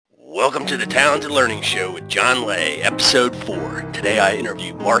Welcome to the Talented Learning Show with John Lay, Episode 4. Today I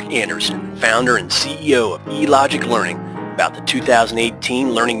interview Mark Anderson, founder and CEO of eLogic Learning, about the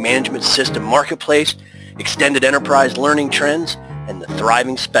 2018 Learning Management System Marketplace, extended enterprise learning trends, and the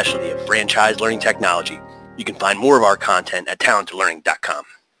thriving specialty of franchise learning technology. You can find more of our content at talentedlearning.com.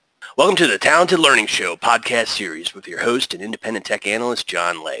 Welcome to the Talented Learning Show podcast series with your host and independent tech analyst,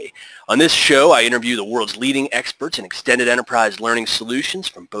 John Lay. On this show, I interview the world's leading experts in extended enterprise learning solutions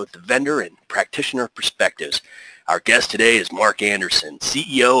from both the vendor and practitioner perspectives. Our guest today is Mark Anderson,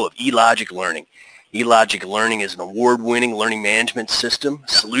 CEO of eLogic Learning. eLogic Learning is an award-winning learning management system,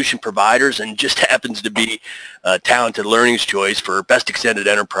 solution providers, and just happens to be Talented Learning's choice for best extended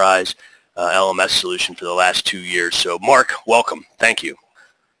enterprise LMS solution for the last 2 years. So, Mark, welcome. Thank you.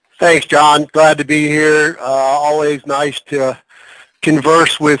 Thanks, John. Glad to be here. Always nice to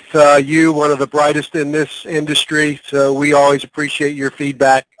converse with you, one of the brightest in this industry. So we always appreciate your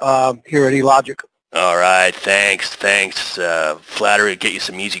feedback here at eLogic. All right. Thanks. Flattery to get you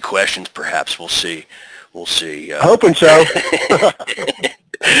some easy questions, perhaps. We'll see. Hoping so.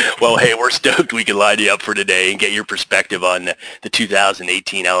 Well, hey, we're stoked we can line you up for today and get your perspective on the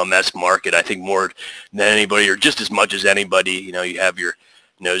 2018 LMS market. I think more than anybody, or just as much as anybody, you have your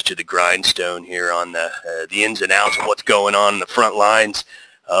nose to the grindstone here on the ins and outs of what's going on in the front lines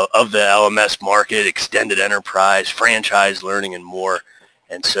of the LMS market, extended enterprise, franchise learning, and more.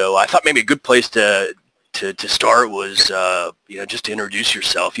 And so I thought maybe a good place to start was just to introduce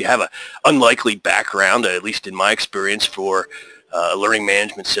yourself. You have an unlikely background, at least in my experience, for a learning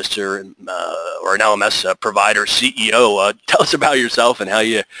management system or an LMS provider CEO. Tell us about yourself and how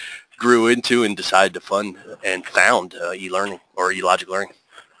you grew into and decided to fund and found eLearning or eLogic Learning.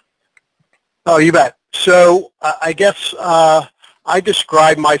 Oh, you bet. So I guess I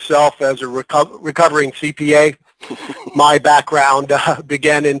describe myself as a recovering CPA. My background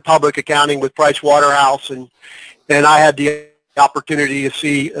began in public accounting with Price Waterhouse, and I had the opportunity to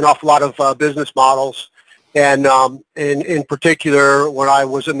see an awful lot of business models. And in particular, when I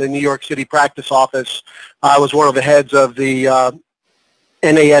was in the New York City practice office, I was one of the heads of the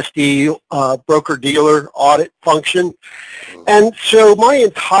NASD broker-dealer audit function. And so my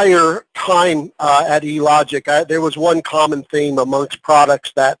entire time at eLogic, there was one common theme amongst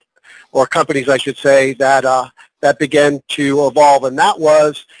products or companies, I should say, that began to evolve, and that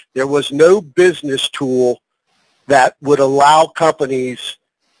was there was no business tool that would allow companies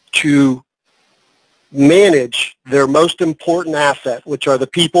to manage their most important asset, which are the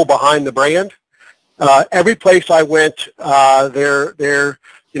people behind the brand. Every place I went,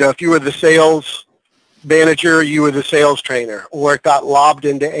 if you were the sales manager, you were the sales trainer, or it got lobbed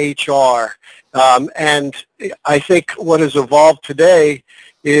into HR. And I think what has evolved today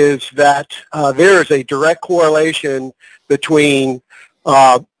is that there is a direct correlation between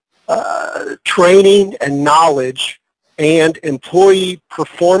training and knowledge and employee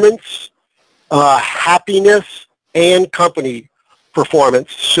performance, happiness, and company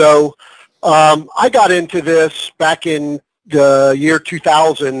performance. So I got into this back in the year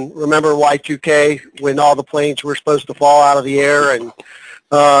 2000. Remember Y2K, when all the planes were supposed to fall out of the air and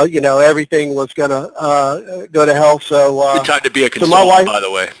everything was going to go to hell. So good time to be a consultant, by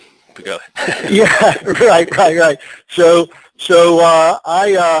the way. Yeah, right. So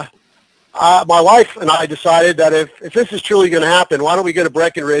my wife and I decided that if this is truly going to happen, why don't we go to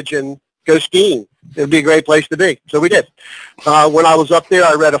Breckenridge and go skiing? It would be a great place to be. So we did. When I was up there,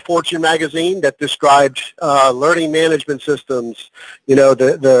 I read a Fortune magazine that described learning management systems,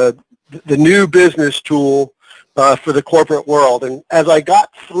 the new business tool for the corporate world. And as I got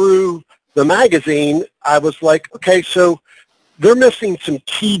through the magazine, I was like, okay, so they're missing some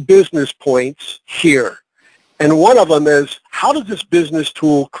key business points here. And one of them is, how does this business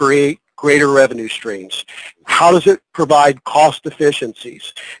tool create greater revenue streams? How does it provide cost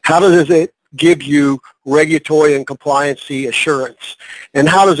efficiencies? How does it give you regulatory and compliancy assurance? And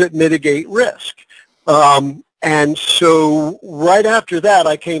how does it mitigate risk? And so right after that,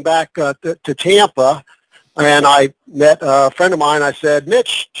 I came back to Tampa, and I met a friend of mine. I said,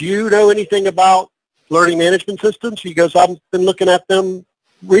 Mitch, do you know anything about learning management systems? He goes, I've been looking at them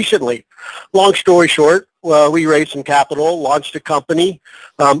recently. Long story short, we raised some capital, launched a company.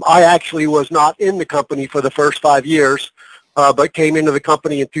 I actually was not in the company for the first 5 years, but came into the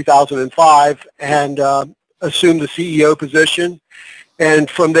company in 2005 and assumed the CEO position. And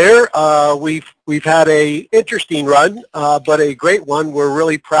from there, we've had a interesting run, but a great one. We're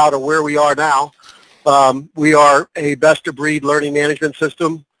really proud of where we are now. We are a best-of-breed learning management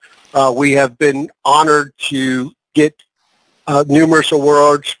system. We have been honored to get numerous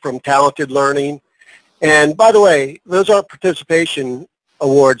awards from Talented Learning. And by the way, those aren't participation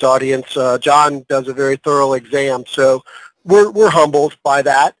awards audience. John does a very thorough exam, so we're humbled by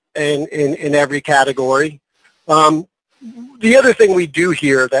that in every category. The other thing we do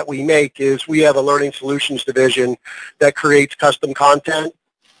here that we make is we have a learning solutions division that creates custom content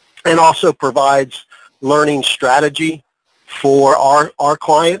and also provides learning strategy for our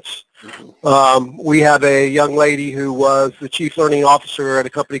clients. We have a young lady who was the chief learning officer at a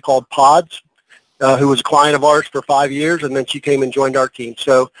company called Pods, who was a client of ours for 5 years, and then she came and joined our team.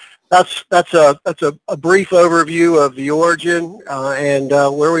 So that's a brief overview of the origin and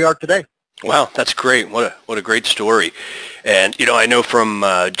where we are today. Wow, that's great. What a great story. And, I know from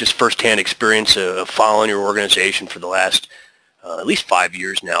just firsthand experience of following your organization for the last at least 5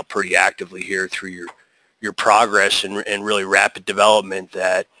 years now, pretty actively here through your progress and really rapid development,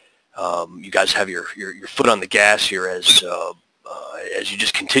 that you guys have your foot on the gas here as you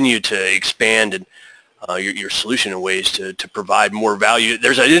just continue to expand and your solution in ways to provide more value.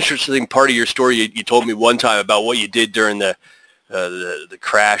 There's an interesting part of your story you told me one time about what you did during the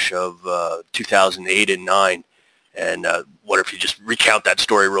crash of 2008 and 9, and wonder if you just recount that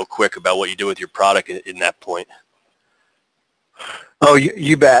story real quick about what you did with your product in that point. Oh,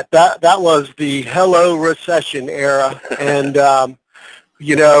 you bet. That was the hello recession era, and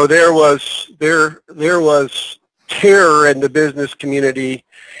there was terror in the business community,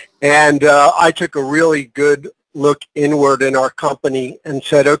 and I took a really good look inward in our company and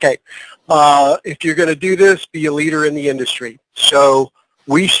said, okay, if you're going to do this, be a leader in the industry. So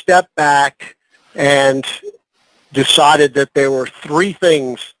we stepped back and decided that there were 3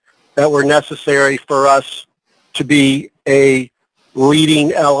 things that were necessary for us to be a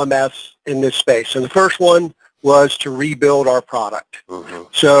leading LMS in this space. And the first one was to rebuild our product. Mm-hmm.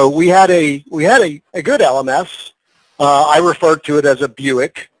 So we had a good LMS. I referred to it as a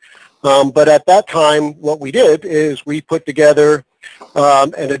Buick. But at that time, what we did is we put together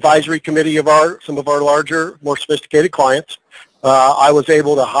an advisory committee of some of our larger, more sophisticated clients. I was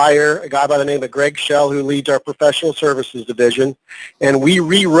able to hire a guy by the name of Greg Schell, who leads our professional services division, and we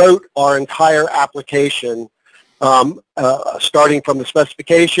rewrote our entire application, starting from the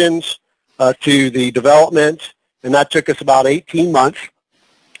specifications to the development, and that took us about 18 months.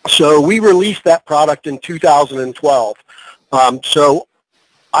 So we released that product in 2012. So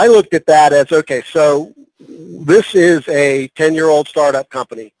I looked at that as, okay, so this is a 10-year-old startup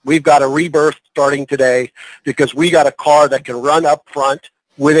company. We've got a rebirth starting today because we got a car that can run up front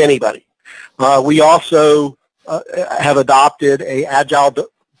with anybody. We also have adopted a agile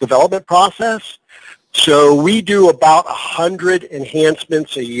development process. So we do about 100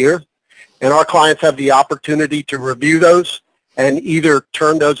 enhancements a year, and our clients have the opportunity to review those and either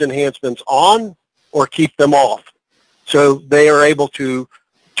turn those enhancements on or keep them off. So they are able to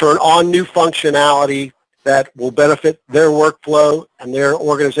turn on new functionality that will benefit their workflow and their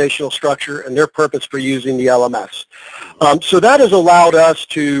organizational structure and their purpose for using the LMS. So that has allowed us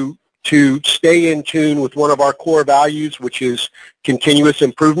to stay in tune with one of our core values, which is continuous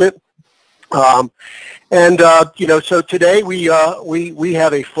improvement. So today we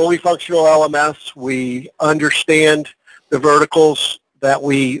have a fully functional LMS. We understand the verticals that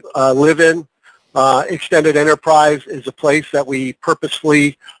we live in. Extended enterprise is a place that we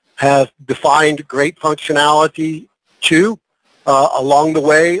purposefully have defined great functionality to. Along the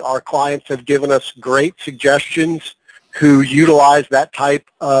way, our clients have given us great suggestions who utilize that type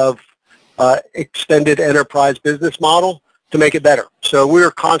of extended enterprise business model to make it better. So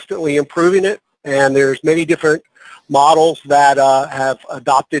we're constantly improving it, and there's many different models that have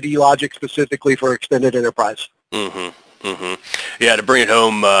adopted eLogic specifically for extended enterprise. Mm-hmm. Mm-hmm. Yeah, to bring it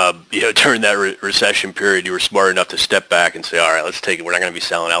home, during that recession period, you were smart enough to step back and say, all right, let's take it. We're not going to be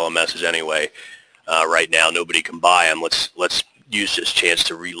selling LMSs anyway. Right now, nobody can buy them. Let's use this chance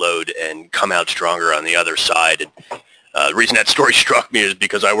to reload and come out stronger on the other side. And the reason that story struck me is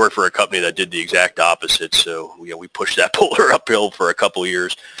because I worked for a company that did the exact opposite. So we pushed that boulder uphill for a couple of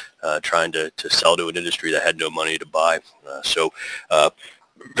years, trying to sell to an industry that had no money to buy.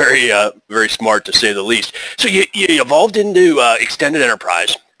 Very smart, to say the least. So you evolved into extended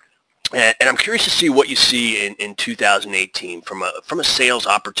enterprise, and I'm curious to see what you see in 2018 from a sales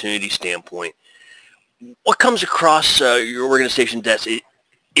opportunity standpoint. What comes across your organization's desk?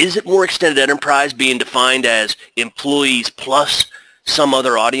 Is it more extended enterprise, being defined as employees plus some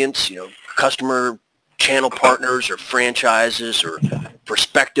other audience, customer channel partners or franchises or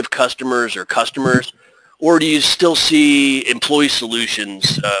prospective customers or customers? Or do you still see employee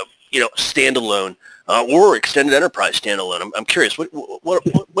solutions, standalone, or extended enterprise standalone? I'm curious. What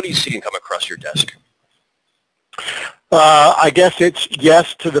are you seeing come across your desk? I guess it's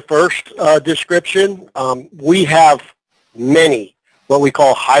yes to the first description. We have many what we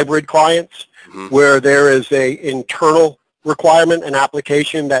call hybrid clients, where there is a internal requirement, an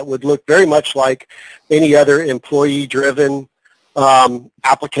application that would look very much like any other employee-driven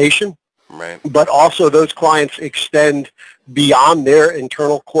application. Right. But also those clients extend beyond their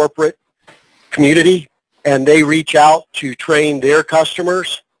internal corporate community, and they reach out to train their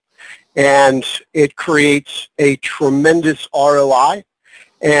customers, and it creates a tremendous ROI.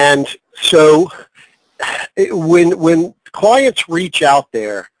 And so when clients reach out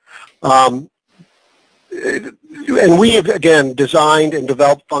there, and we have, again, designed and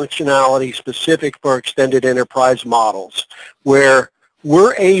developed functionality specific for extended enterprise models, where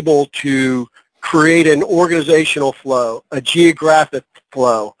we're able to create an organizational flow, a geographic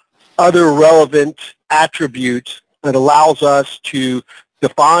flow, other relevant attributes that allows us to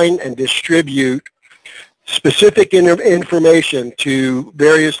define and distribute specific information to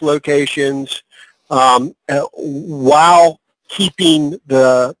various locations while keeping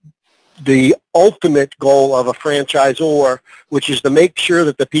the ultimate goal of a franchisor, which is to make sure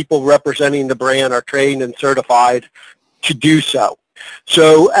that the people representing the brand are trained and certified to do so.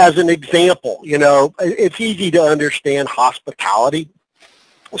 So as an example, it's easy to understand hospitality.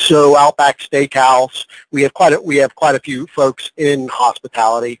 So Outback Steakhouse, we have quite a few folks in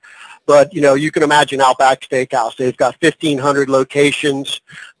hospitality, but you can imagine Outback Steakhouse. They've got 1,500 locations.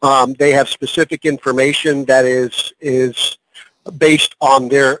 They have specific information that is based on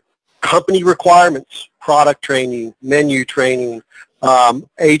their company requirements, product training, menu training,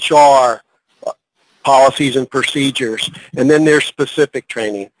 HR, policies and procedures, and then there's specific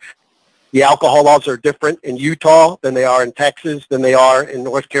training. The alcohol laws are different in Utah than they are in Texas, than they are in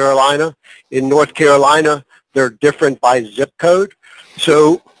North Carolina. In North Carolina, they're different by zip code.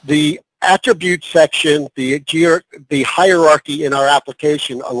 So the attribute section, the hierarchy in our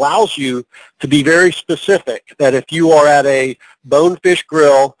application allows you to be very specific that if you are at a Bonefish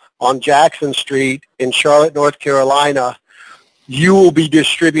Grill on Jackson Street in Charlotte, North Carolina, you will be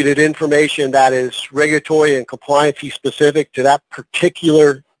distributed information that is regulatory and compliancy specific to that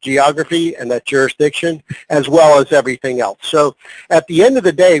particular geography and that jurisdiction, as well as everything else. So at the end of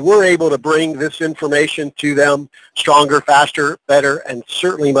the day, we're able to bring this information to them stronger, faster, better, and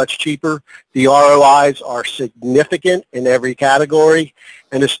certainly much cheaper. The ROIs are significant in every category.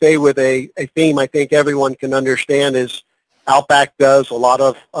 And to stay with a theme I think everyone can understand is Outback does a lot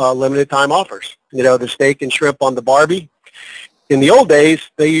of limited time offers. The steak and shrimp on the Barbie. In the old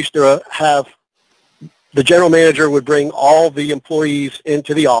days, they used to have the general manager would bring all the employees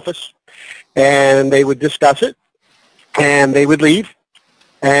into the office, and they would discuss it, and they would leave,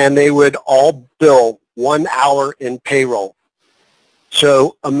 and they would all bill 1 hour in payroll.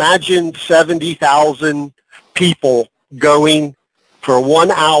 So imagine 70,000 people going for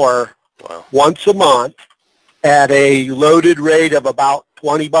 1 hour once a month at a loaded rate of about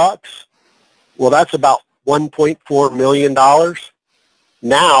 $20. Well, that's about $1.4 million.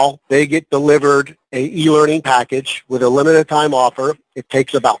 Now they get delivered a e-learning package with a limited time offer. It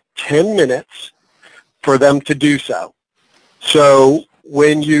takes about 10 minutes for them to do so. So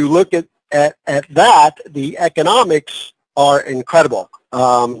when you look at that, the economics are incredible.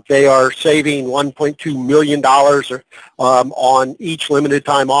 They are saving $1.2 million on each limited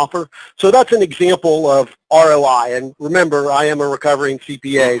time offer. So that's an example of ROI. And remember, I am a recovering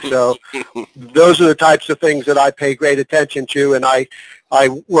CPA, so those are the types of things that I pay great attention to, and I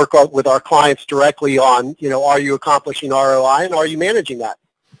work with our clients directly on, are you accomplishing ROI and are you managing that?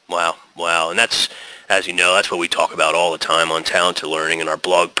 Wow. And that's, as you know, that's what we talk about all the time on Talented Learning in our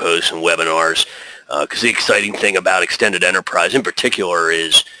blog posts and webinars. Because the exciting thing about extended enterprise in particular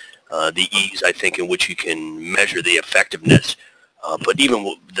is the ease, I think, in which you can measure the effectiveness. But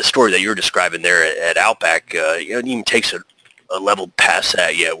even the story that you're describing there at Outback, it even takes a level past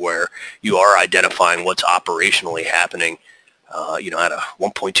that yet, where you are identifying what's operationally happening, at a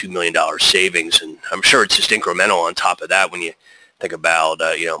 $1.2 million savings. And I'm sure it's just incremental on top of that when you think about,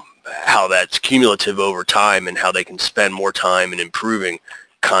 how that's cumulative over time and how they can spend more time in improving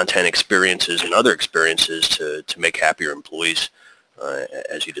content experiences and other experiences to make happier employees,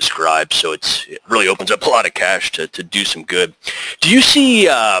 as you described. So it really opens up a lot of cash to do some good. Do you see,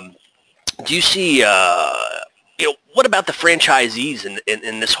 what about the franchisees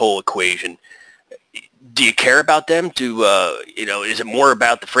in this whole equation? Do you care about them? Is it more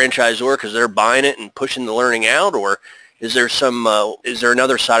about the franchisor because they're buying it and pushing the learning out, or is there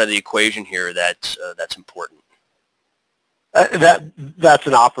another side of the equation here that's important? That's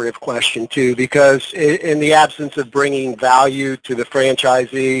an operative question too, because in the absence of bringing value to the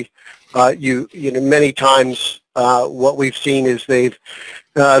franchisee, many times what we've seen is they've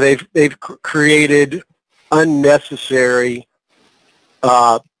created unnecessary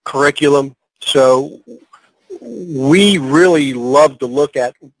curriculum. So we really love to look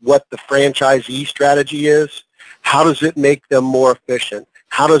at what the franchisee strategy is. How does it make them more efficient?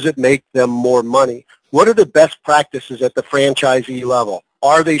 How does it make them more money? What are the best practices at the franchisee level?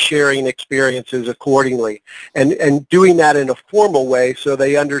 Are they sharing experiences accordingly? And doing that in a formal way so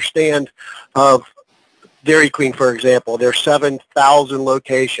they understand of Dairy Queen, for example, there's 7,000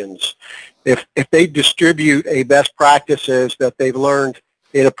 locations. If they distribute a best practices that they've learned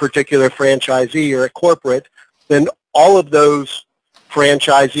in a particular franchisee or a corporate, then all of those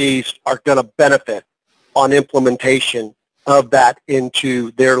franchisees are going to benefit on implementation of that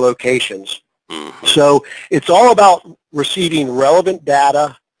into their locations. So it's all about receiving relevant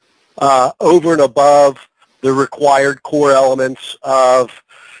data over and above the required core elements of,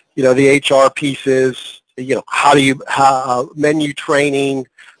 the HR pieces, menu training,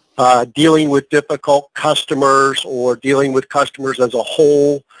 dealing with difficult customers or dealing with customers as a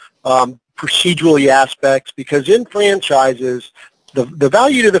whole, procedurally aspects, because in franchises, the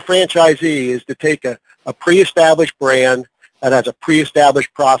value to the franchisee is to take a pre-established brand that has a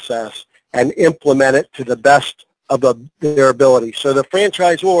pre-established process and implement it to the best of their ability. So the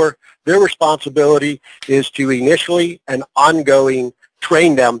franchisor, their responsibility is to initially and ongoing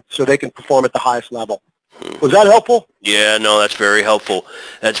train them so they can perform at the highest level. Was that helpful? Yeah, no, that's very helpful.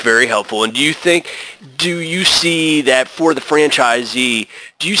 That's very helpful. And do you see that for the franchisee,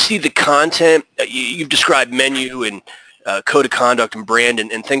 do you see the content, you've described menu and code of conduct and brand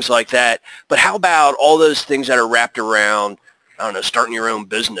and things like that, but how about all those things that are wrapped around, I don't know, starting your own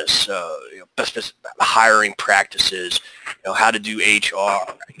business, best hiring practices, how to do HR,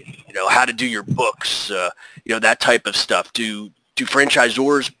 how to do your books, that type of stuff. Do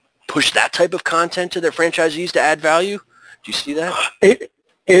franchisors push that type of content to their franchisees to add value? Do you see that?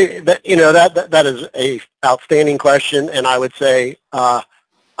 That is a outstanding question, and I would say I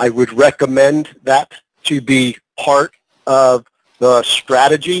would recommend that to be part of the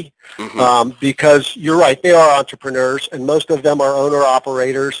strategy, because you're right, they are entrepreneurs, and most of them are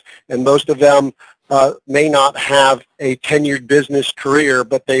owner-operators, and most of them may not have a tenured business career,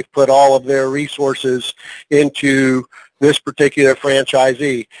 but they've put all of their resources into this particular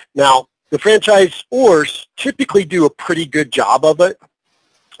franchisee. Now, the franchisors typically do a pretty good job of it,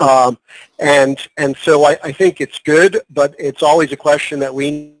 and so I think it's good, but it's always a question that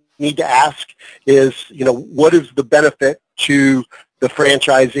we need to ask is, what is the benefit to the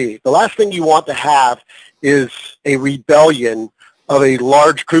franchisee? The last thing you want to have is a rebellion of a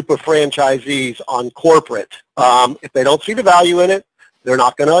large group of franchisees on corporate. If they don't see the value in it, they're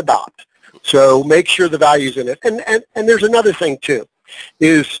not going to adopt. So make sure the value's in it. And there's another thing too,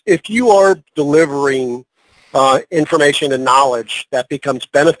 is if you are delivering information and knowledge that becomes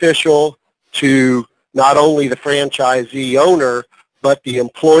beneficial to not only the franchisee owner, but the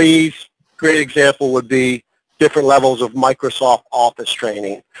employees. Great example would be different levels of Microsoft Office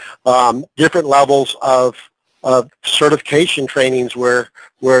training, different levels of certification trainings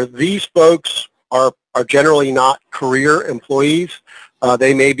where these folks are generally not career employees.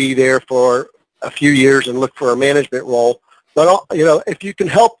 They may be there for a few years and look for a management role. But, if you can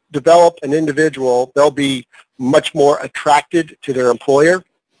help develop an individual, they'll be much more attracted to their employer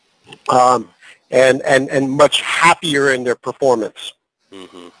and much happier in their performance.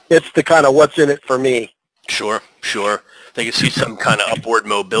 Mm-hmm. It's the kind of what's in it for me. Sure. They can see some kind of upward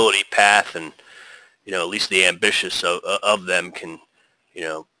mobility path, and, at least the ambitious of them can,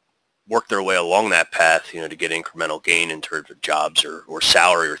 work their way along that path, to get incremental gain in terms of jobs or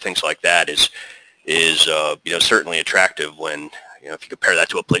salary or things like that is certainly attractive when, if you compare that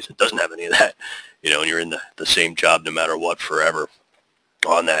to a place that doesn't have any of that, and you're in the same job no matter what forever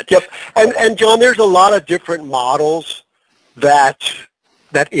on that. Yep. And John, there's a lot of different models that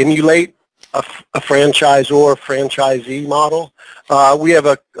emulate a franchise or franchisee model. We have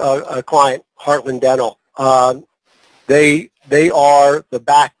a client, Heartland Dental. They are the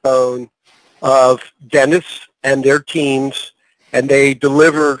backbone of dentists and their teams, and they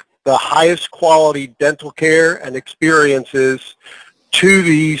deliver the highest quality dental care and experiences to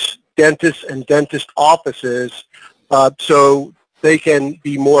these dentists and dentist offices so they can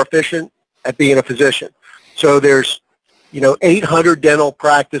be more efficient at being a physician. So there's 800 dental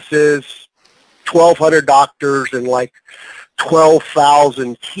practices, 1,200 doctors, and like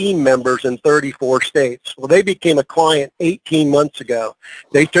 12,000 team members in 34 states. Well, they became a client 18 months ago.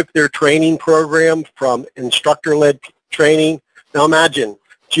 They took their training program from instructor-led training. Now imagine,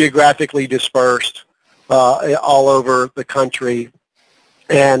 geographically dispersed all over the country,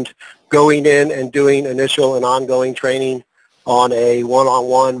 and going in and doing initial and ongoing training on a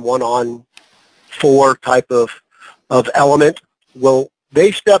one-on-one, one-on-4 type of element. Well,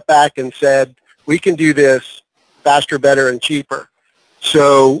 they stepped back and said, we can do this faster, better, and cheaper.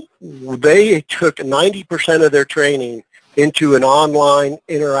 So they took 90% of their training into an online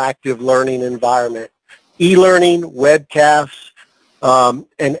interactive learning environment. E-learning, webcasts,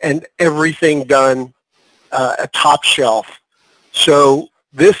 and everything done top shelf. So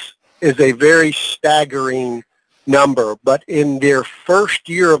this is a very staggering number, but in their first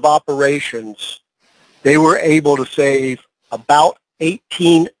year of operations, they were able to save about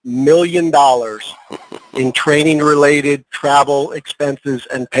 $18 million in training-related travel expenses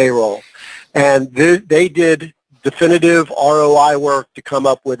and payroll. And they did definitive ROI work to come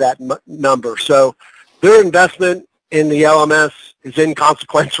up with that number. So their investment in the LMS is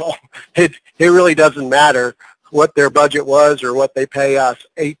inconsequential. It really doesn't matter what their budget was or what they pay us.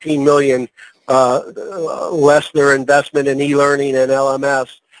 18 million less their investment in e-learning and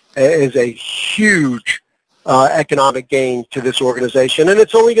LMS is a huge economic gain to this organization, and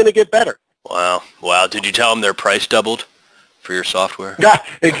it's only going to get better. Wow. Wow. Did you tell them their price doubled for your software? Yeah,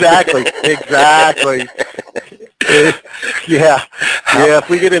 exactly. Exactly. Yeah. If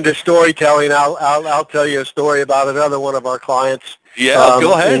we get into storytelling, I'll tell you a story about another one of our clients. Yeah,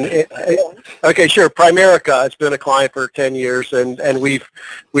 go ahead. Okay, sure. Primerica has been a client for 10 years, and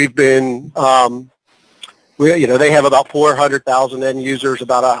we've been they have about 400,000 end users,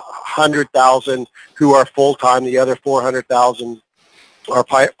 about 100,000 who are full-time. The other 400,000 are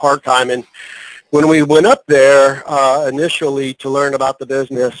part-time. And when we went up there initially to learn about the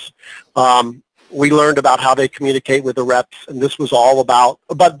business, we learned about how they communicate with the reps, and this was all about,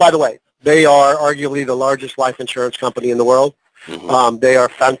 but by the way, they are arguably the largest life insurance company in the world. Mm-hmm. They are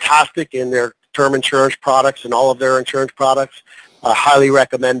fantastic in their term insurance products and all of their insurance products. I highly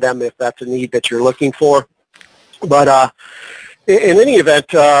recommend them if that's a need that you're looking for. But in any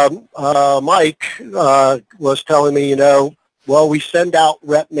event, Mike was telling me, well, we send out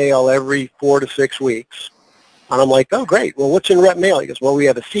rep mail every 4 to 6 weeks. And I'm like, oh, great. Well, what's in rep mail? He goes, well, we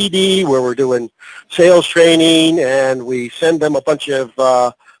have a CD where we're doing sales training, and we send them a bunch of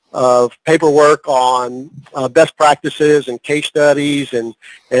paperwork on best practices and case studies and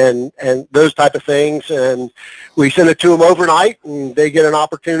those type of things. And we send it to them overnight, and they get an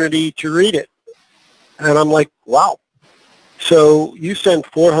opportunity to read it. And I'm like, wow. So you send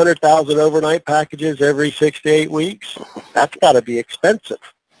 400,000 overnight packages every 6 to 8 weeks? That's got to be expensive.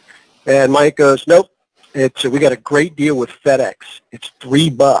 And Mike goes, nope. We got a great deal with FedEx. It's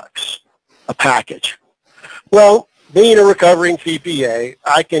 $3 a package. Well, being a recovering CPA,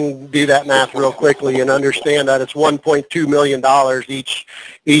 I can do that math real quickly and understand that it's $1.2 million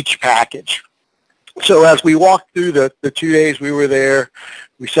each package. So as we walked through the 2 days we were there,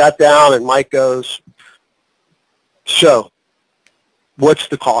 we sat down and Mike goes, so what's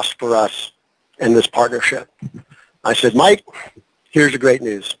the cost for us in this partnership? I said, Mike, here's the great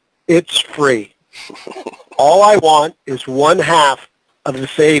news. It's free. All I want is 1/2 of the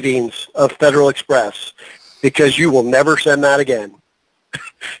savings of Federal Express, because you will never send that again.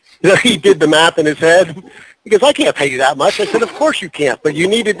 He did the math in his head. He goes, I can't pay you that much. I said, of course you can't, but you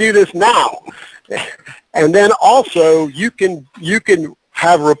need to do this now. And then also you can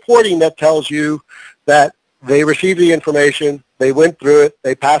have reporting that tells you that they received the information, they went through it,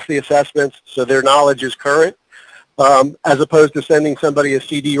 they passed the assessments, so their knowledge is current, as opposed to sending somebody a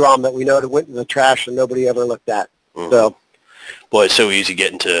CD-ROM that we know that went in the trash and nobody ever looked at. Mm-hmm. So, boy, it's so easy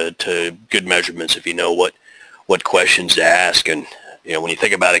getting to good measurements if you know what questions to ask. And when you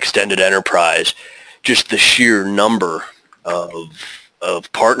think about extended enterprise, just the sheer number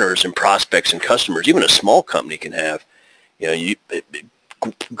of partners and prospects and customers, even a small company can have, it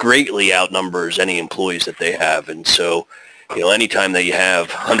greatly outnumbers any employees that they have. And so, anytime that you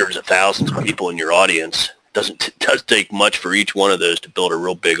have hundreds of thousands of people in your audience, it does take much for each one of those to build a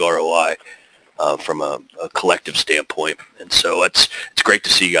real big ROI from a collective standpoint. And so it's great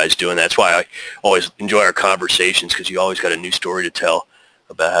to see you guys doing that. That's why I always enjoy our conversations, because you always got a new story to tell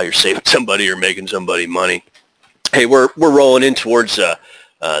about how you're saving somebody or making somebody money. Hey, we're rolling in towards the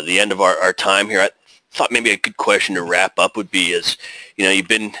end of our time here. I thought maybe a good question to wrap up would be is, you've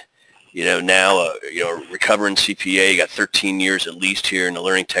been, now, recovering CPA, you got 13 years at least here in the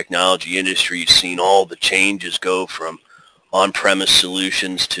learning technology industry. You've seen all the changes go from on-premise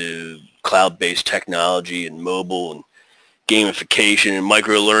solutions to cloud-based technology and mobile and gamification and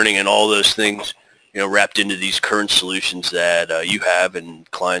micro-learning and all those things, wrapped into these current solutions that you have and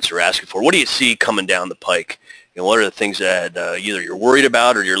clients are asking for. What do you see coming down the pike? What are the things that either you're worried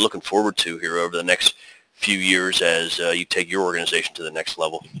about or you're looking forward to here over the next few years as you take your organization to the next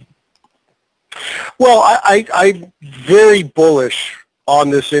level? Well, I'm very bullish on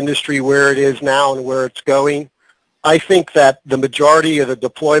this industry, where it is now and where it's going. I think that the majority of the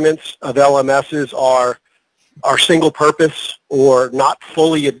deployments of LMSs are single purpose or not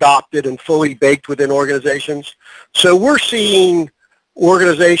fully adopted and fully baked within organizations. So we're seeing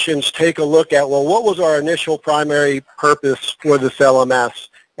organizations take a look at, well, what was our initial primary purpose for this LMS,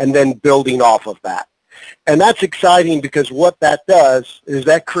 and then building off of that. And that's exciting because what that does is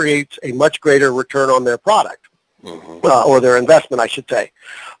that creates a much greater return on their product, or their investment, I should say.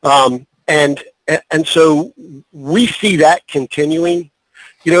 And so we see that continuing.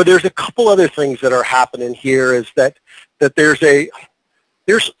 You know, there's a couple other things that are happening here is that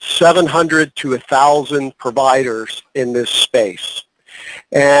there's 700 to 1,000 providers in this space.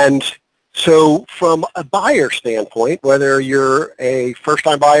 And so from a buyer standpoint, whether you're a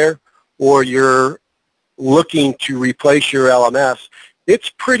first-time buyer or you're looking to replace your LMS, it's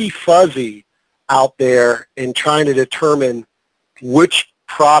pretty fuzzy out there in trying to determine which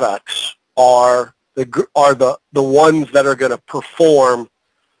products are the ones that are going to perform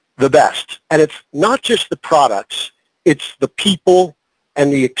the best. And it's not just the products, it's the people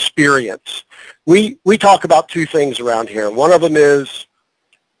and the experience. We talk about two things around here. One of them is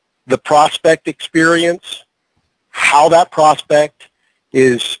the prospect experience, how that prospect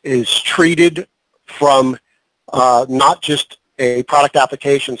is treated from not just a product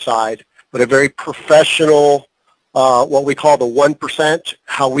application side, but a very professional, what we call the 1%,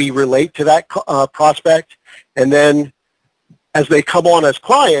 how we relate to that prospect. And then as they come on as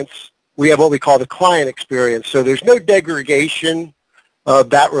clients, we have what we call the client experience. So there's no degradation of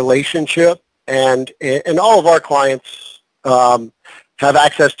that relationship. And all of our clients have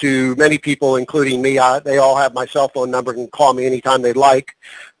access to many people, including me. They all have my cell phone number and can call me anytime they'd like.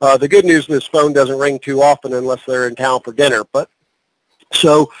 The good news is this phone doesn't ring too often unless they're in town for dinner. But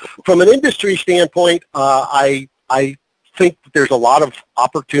so from an industry standpoint, I think that there's a lot of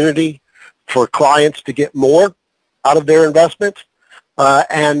opportunity for clients to get more out of their investment,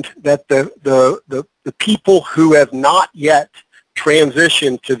 and that the people who have not yet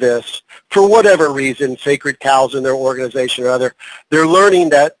transitioned to this, for whatever reason, sacred cows in their organization or other, they're learning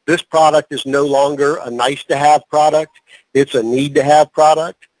that this product is no longer a nice-to-have product. It's a need-to-have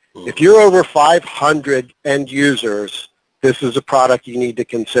product. If you're over 500 end users, this is a product you need to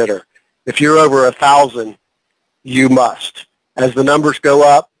consider. If you're over 1,000, you must. As the numbers go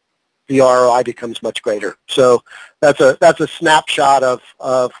up, the ROI becomes much greater. So that's a snapshot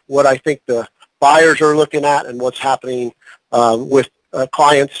of what I think the buyers are looking at and what's happening with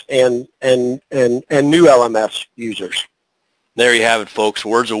clients and new LMS users. There you have it, folks.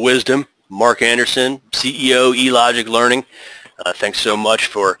 Words of wisdom. Mark Anderson, CEO, eLogic Learning. Thanks so much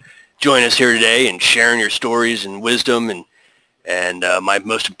for joining us here today and sharing your stories and wisdom. And my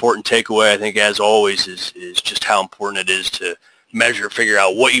most important takeaway, I think, as always, is just how important it is to measure, figure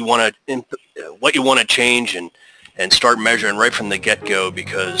out what you want to change, and start measuring right from the get-go,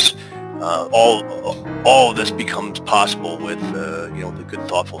 because all of this becomes possible with the good,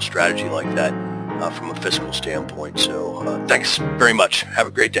 thoughtful strategy like that from a fiscal standpoint. So thanks very much. Have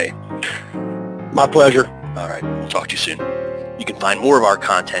a great day. My pleasure. All right. We'll talk to you soon. You can find more of our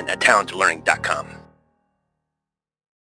content at talentedlearning.com.